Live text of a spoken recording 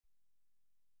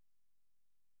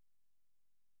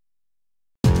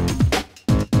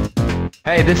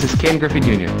Hey, this is Ken Griffey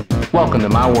Jr. Welcome to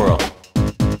my world.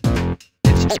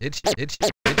 It's showtime.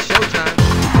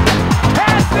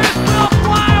 And this will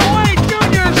fly away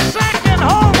Junior's second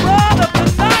home run of the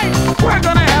night. We're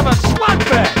gonna have a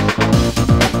slugfest.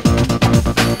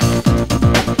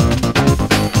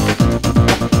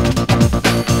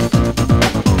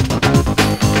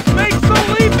 Makes the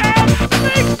leap and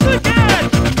makes the catch.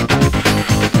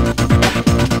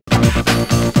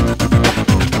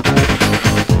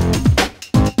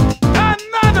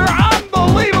 Another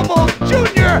unbelievable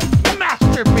Junior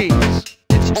masterpiece.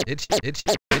 It's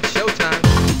showtime.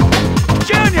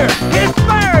 Junior, his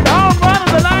third home run of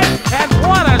the night, and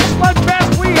what a slugfest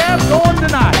we have going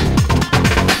tonight.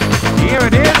 Here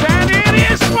it is, and it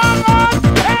is swung on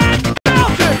and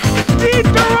belted deep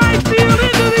to right field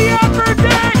into the upper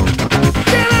deck.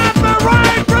 Get out the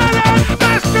right, bread and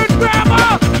mustard,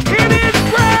 Grandma. It is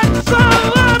grand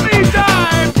salami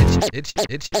time. It's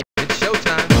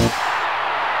showtime.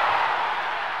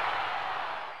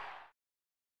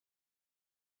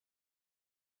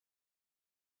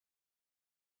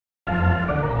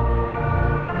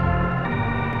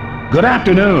 Good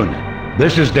afternoon.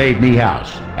 This is Dave Niehaus,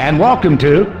 and welcome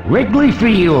to Wrigley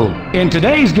Field. In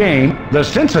today's game, the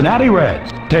Cincinnati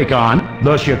Reds take on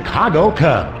the Chicago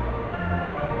Cubs.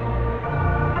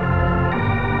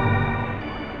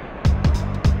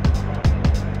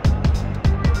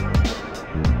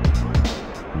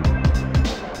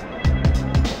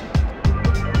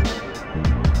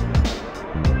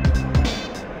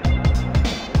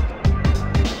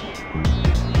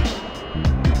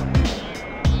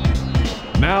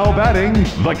 Now batting,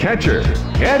 the catcher,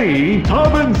 Eddie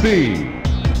Taubensee.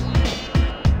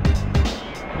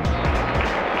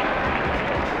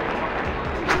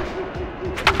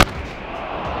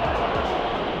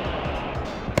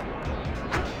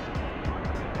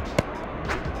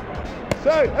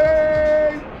 Say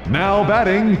hey! Now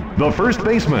batting, the first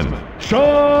baseman,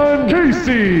 Sean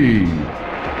Casey.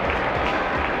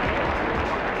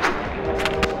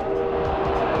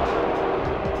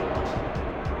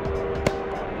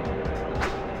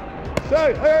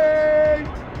 Say hey!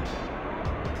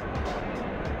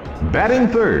 Batting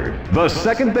third, the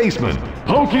second baseman,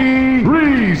 Pokey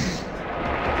Reese.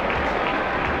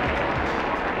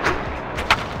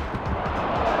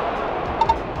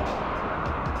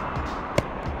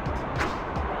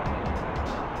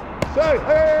 Say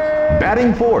hey!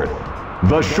 Batting fourth,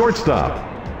 the shortstop,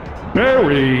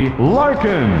 Barry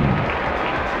Larkin.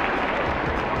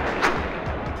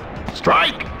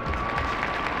 Strike!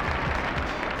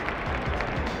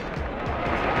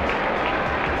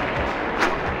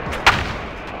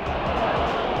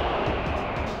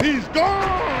 He's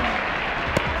gone!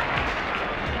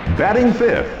 Batting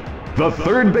fifth, the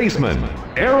third baseman,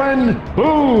 Aaron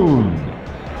Boone.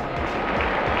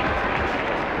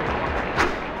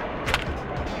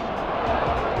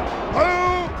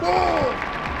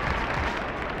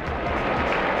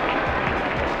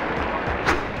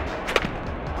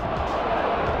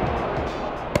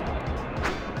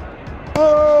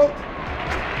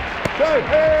 Say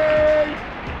hey!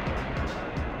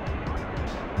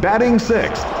 Batting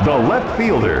sixth, the left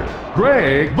fielder,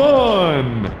 Greg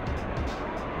Vaughn.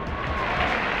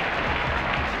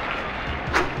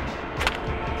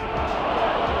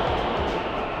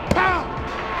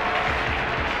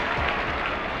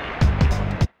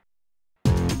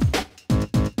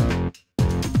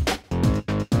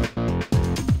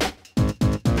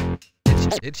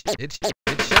 It's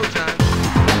showtime.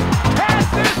 And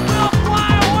this will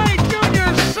fly away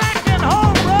Junior's second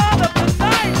home run of the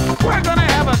night. We're gonna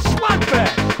have a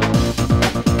slugfest.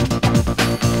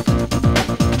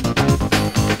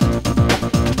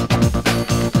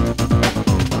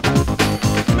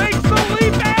 Makes the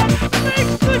leap and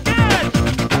makes the catch.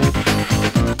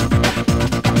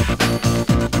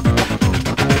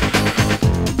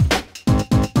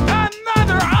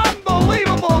 Another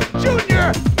unbelievable Junior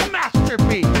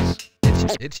masterpiece.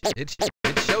 It's